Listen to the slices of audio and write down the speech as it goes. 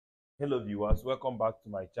Hello viewers, welcome back to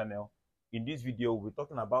my channel. In this video, we'll be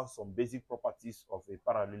talking about some basic properties of a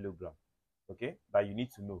parallelogram, okay, that you need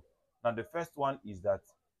to know. Now, the first one is that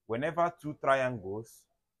whenever two triangles,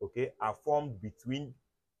 okay, are formed between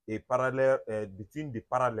a between the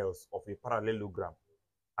parallels of a parallelogram,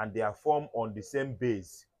 and they are formed on the same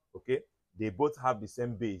base, okay, they both have the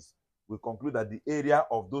same base, we conclude that the area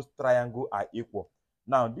of those triangles are equal.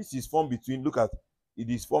 Now, this is formed between, look at, it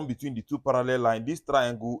is formed between the two parallel lines. This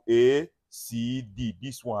triangle ACD,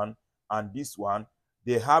 this one and this one,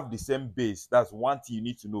 they have the same base. That's one thing you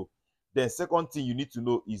need to know. The second thing you need to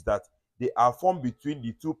know is that they are formed between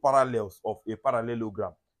the two parallels of a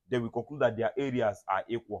parallelogram. Then we conclude that their areas are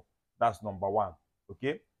equal. That's number one.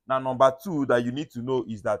 Okay. Now, number two that you need to know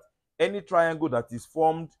is that any triangle that is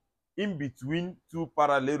formed in between the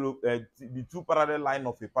two parallel lines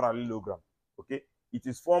of a parallelogram, okay, it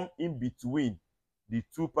is formed in between the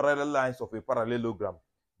two parallel lines of a parallelogram,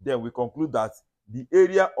 then we conclude that the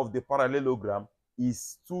area of the parallelogram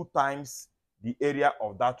is 2 times the area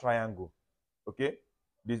of that triangle. Okay,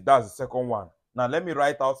 that's the second one. Now let me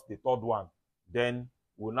write out the third one, then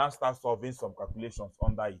we'll now start solving some calculations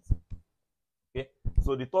under it. Okay,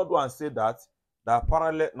 so the third one said that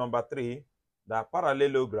number 3, the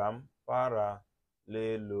parallelograms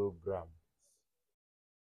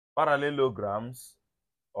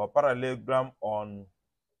or parallelogram on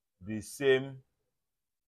the same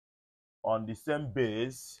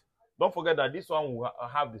base. Don't forget that this one will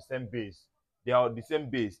have the same base. They are the same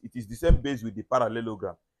base. It is the same base with the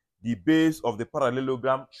parallelogram. The base of the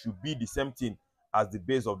parallelogram should be the same thing as the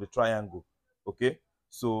base of the triangle. Okay,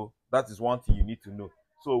 so that is one thing you need to know.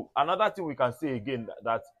 So another thing we can say again,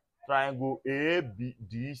 that triangle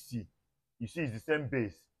ABDC, you see, it's the same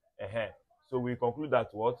base. So we conclude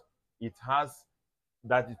that what it has,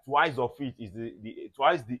 that twice of it is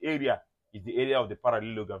twice the area is the area of the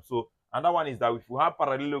parallelogram. So another one is that if we have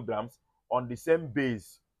parallelograms on the same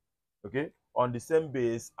base, okay, on the same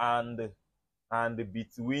base and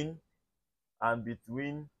between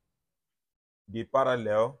the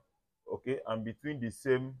parallel, okay, and between the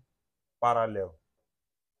same parallel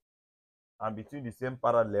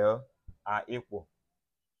are equal,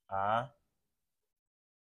 are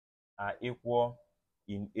equal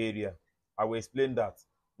in area. I will explain that.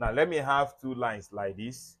 Now let me have two lines like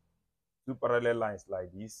this, two parallel lines like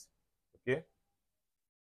this, okay.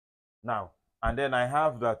 Now, and then I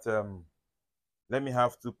have that, let me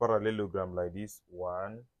have two parallelogram like this,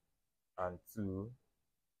 1 and 2.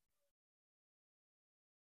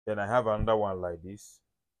 Then I have another one like this.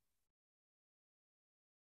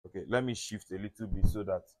 Okay, let me shift a little bit so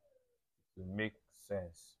that it will make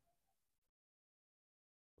sense.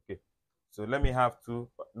 Okay, so let me have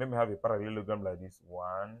a parallelogram like this,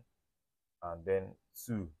 1 and then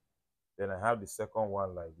 2. Then I have the second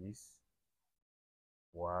one like this,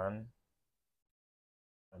 1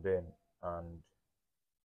 and then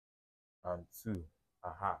and 2.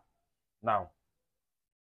 Now,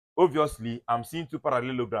 obviously, I'm seeing two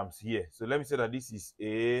parallelograms here. So let me say that this is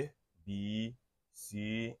A, B,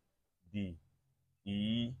 C, D,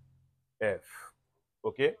 E, F.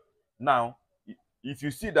 Okay? Now, if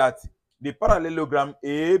you see that the parallelogram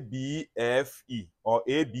A, B, F, E, or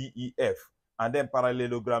A, B, E, F, and then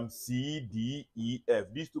parallelogram C, D, E, F,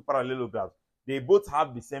 these two parallelograms, they both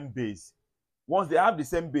have the same base. Once they have the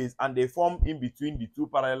same base and they form in between the two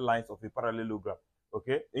parallel lines of a parallelogram,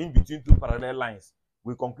 okay, in between two parallel lines,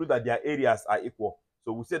 we conclude that their areas are equal.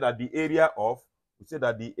 So we say that the area of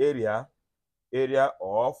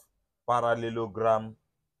parallelogram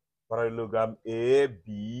A,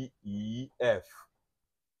 B, E, F,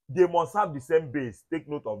 they must have the same base. Take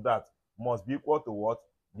note of that. Must be equal to what?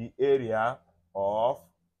 The area of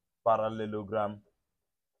parallelogram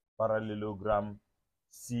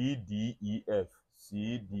CDEF.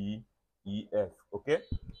 Okay.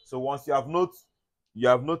 So once you have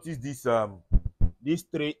noticed this, these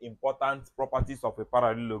 3 important properties of a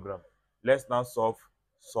parallelogram, let's now solve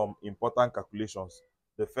some important calculations.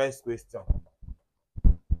 The first question.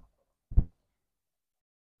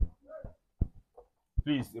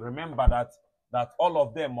 Please remember that all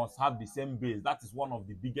of them must have the same base. That is one of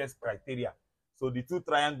the biggest criteria. So the two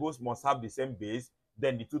triangles must have the same base,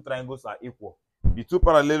 then the two triangles are equal. The two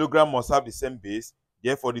parallelograms must have the same base,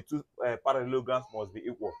 therefore the two parallelograms must be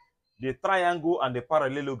equal. The triangle and the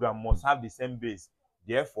parallelogram must have the same base,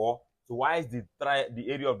 therefore twice the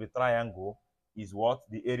area of the triangle is what?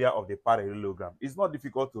 The area of the parallelogram. It's not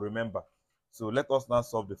difficult to remember. So let us now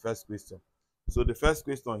solve the first question. So the first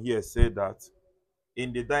question here said that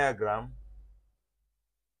in the diagram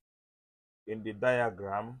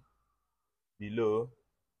below,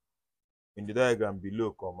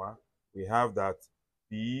 comma, we have that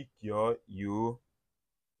PQUV,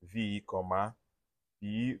 comma,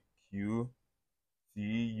 PQTU,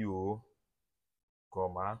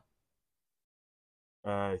 comma,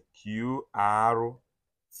 QRTU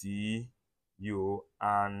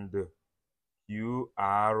and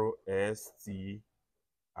QRST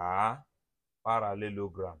are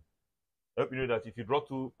parallelogram. I hope you know that if you draw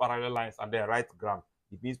two parallel lines and then write gram,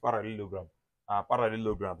 it means parallelogram.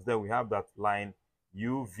 Parallelograms. Then we have that line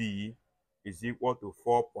UV is equal to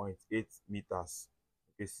 4.8 meters,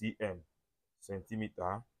 okay, cm,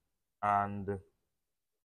 centimeter, and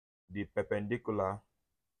the perpendicular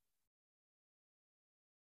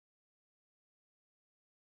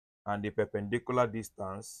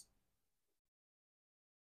distance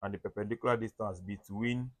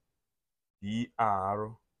between PR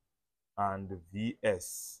and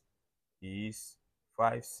VS is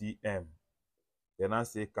 5 cm. Then I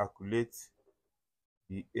say calculate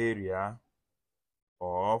the area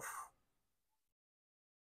of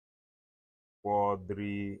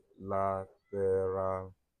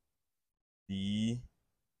quadrilateral PRSV.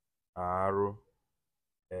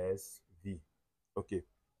 Okay,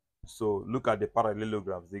 so look at the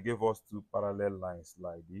parallelograms. They gave us two parallel lines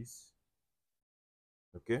like this.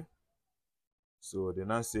 Okay, so they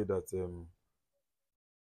now say that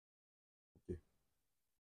okay,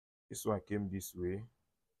 this one came this way.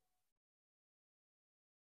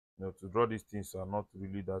 You know, to draw these things are not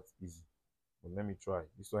really that easy, but let me try.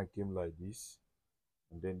 This one came like this,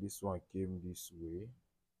 and then this one came this way.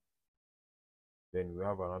 Then we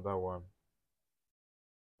have another one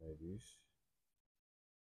like this.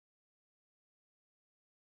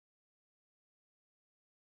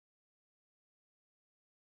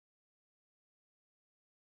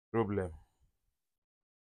 Problem.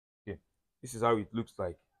 Okay, this is how it looks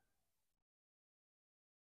like.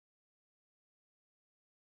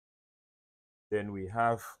 Then we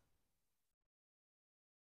have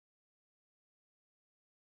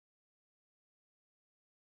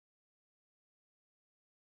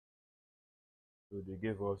so they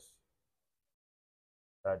gave us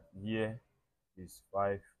that here is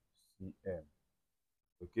 5 cm.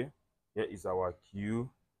 Okay, here is our Q,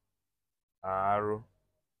 R,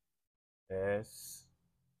 S,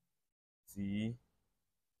 T,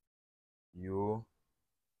 U,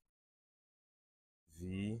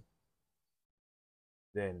 V,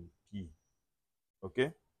 then P.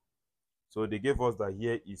 Okay, so they gave us that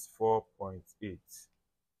here is 4.8.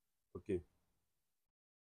 Okay,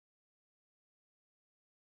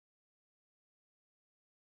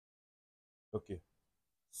 okay,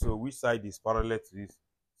 so which side is parallel to this?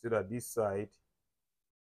 So that this side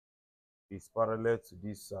is parallel to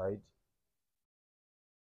this side,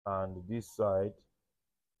 and this side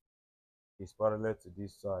is parallel to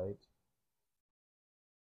this side.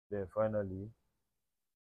 Then finally,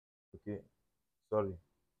 okay, sorry,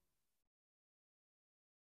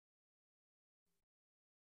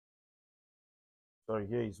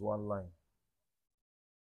 here is one line,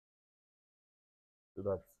 so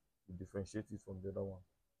that you differentiate it from the other one.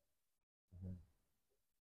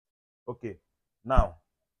 Okay, now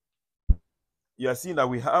you are seeing that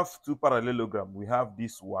we have two parallelograms. We have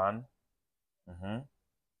this one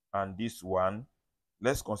and this one.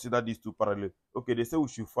 Let's consider these two parallel. Okay, they say we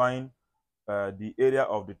should find the area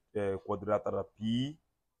of the quadrilateral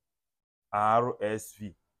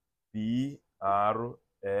PRSV. P, R,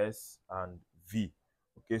 S, and V.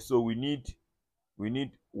 Okay, so we need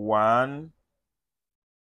 1,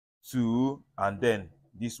 2, and then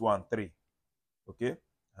this one 3. Okay,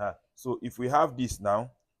 so if we have this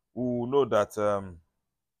now, we will know that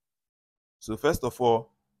so first of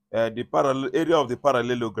all, the area of the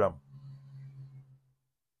parallelogram.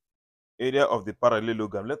 Let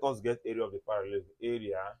us get area of the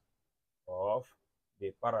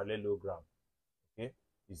parallelogram. Okay,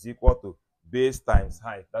 is equal to base times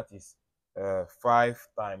height. That is 5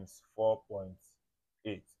 times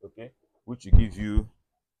 4.8. Okay, which will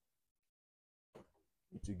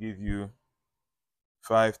give you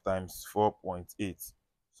 5 times 4.8.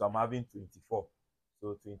 So I'm having 24.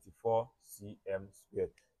 So 24 cm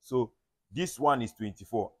squared. So this one is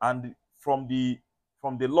 24. And from the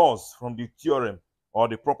laws, from the theorem or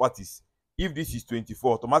the properties, if this is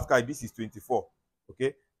 24, automatically this is 24.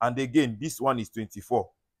 Okay. And again, this one is 24.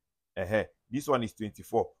 This one is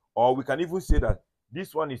 24. Or we can even say that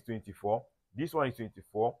this one is 24. This one is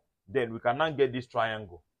 24. Then we can now get this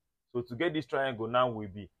triangle. So to get this triangle now will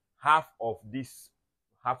be half of this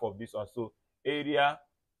one. So area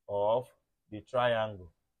of the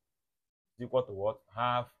triangle is equal to what?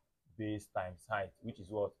 Half base times height, which is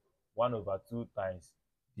what? 1/2 times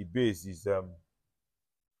the base is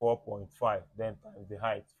 4.5, then times the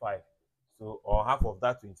height 5. So, or half of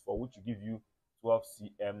that 24, which will give you 12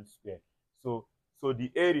 cm squared. So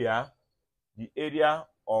the area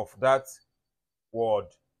of that word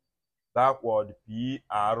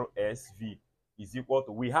PRSV is equal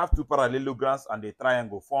to, we have two parallelograms and a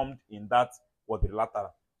triangle formed in that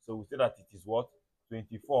quadrilateral. So we say that it is what?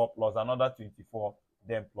 24 plus another 24,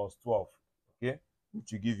 then plus 12. Okay,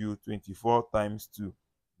 which will give you 24 times 2,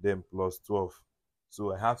 then plus 12.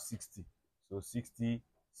 So I have 60. So 60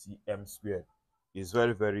 cm squared is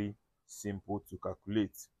very, very simple to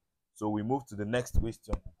calculate. So we move to the next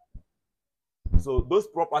question. So those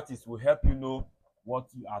properties will help you know what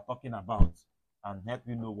you are talking about and help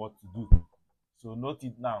you know what to do. So note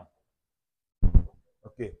it now.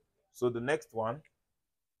 Okay, so the next one.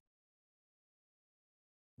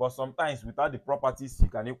 But sometimes without the properties, you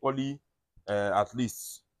can equally at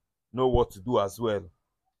least know what to do as well.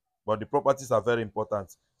 But the properties are very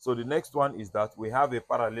important. So the next one is that we have a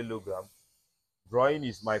parallelogram. Drawing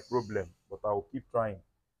is my problem, but I will keep trying.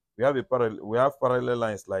 We have parallel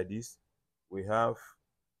lines like this. We have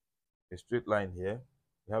a straight line here.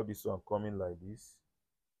 We have this one coming like this.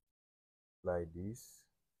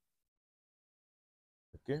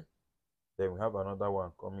 Okay, then we have another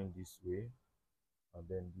one coming this way, and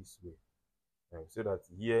then this way. So that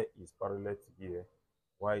here is parallel to here,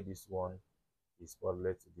 while this one is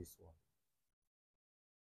parallel to this one.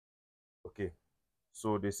 Okay,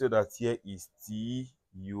 so they say that here is T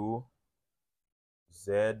U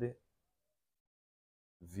Z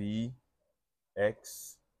V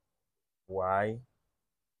X Y,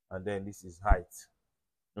 and then this is height.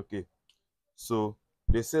 Okay, so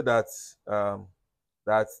they say that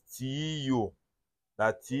that TU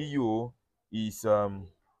is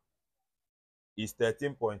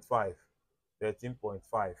 13.5.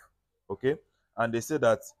 Okay, and they say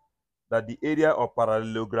that the area of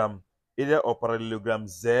parallelogram ZVXY.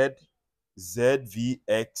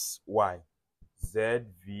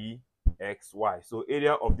 So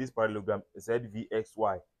area of this parallelogram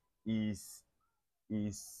ZVXY is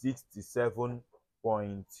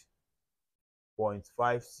 67.5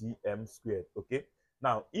 cm squared. Okay,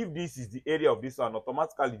 now if this is the area of this one,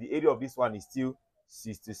 automatically the area of this one is still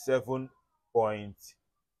 67.5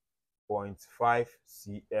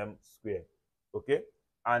 cm squared. Okay,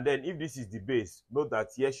 and then if this is the base, note that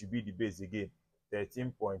here should be the base again,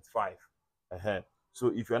 13.5. So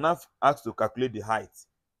if you're not asked to calculate the height,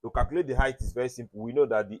 is very simple. We know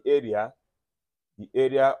that the area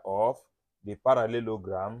of the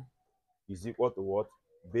parallelogram is equal to what?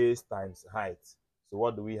 Base times height. So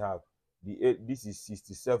what do we have? This is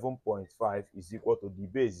 67.5 is equal to the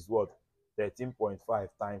base is what? 13.5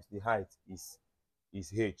 times the height is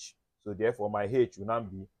h. So therefore my h will now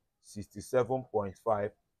be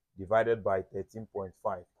 67.5 divided by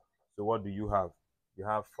 13.5. So what do you have? You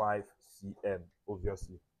have 5 cm,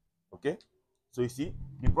 obviously. Okay, so you see,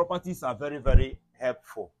 the properties are very, very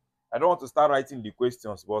helpful. I don't want to start writing the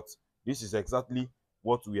questions, but this is exactly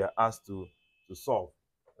what we are asked to solve.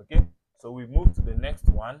 Okay, so we move to the next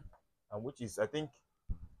one, and which is, I think,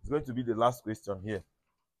 it's going to be the last question here.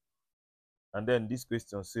 And then this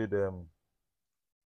question said,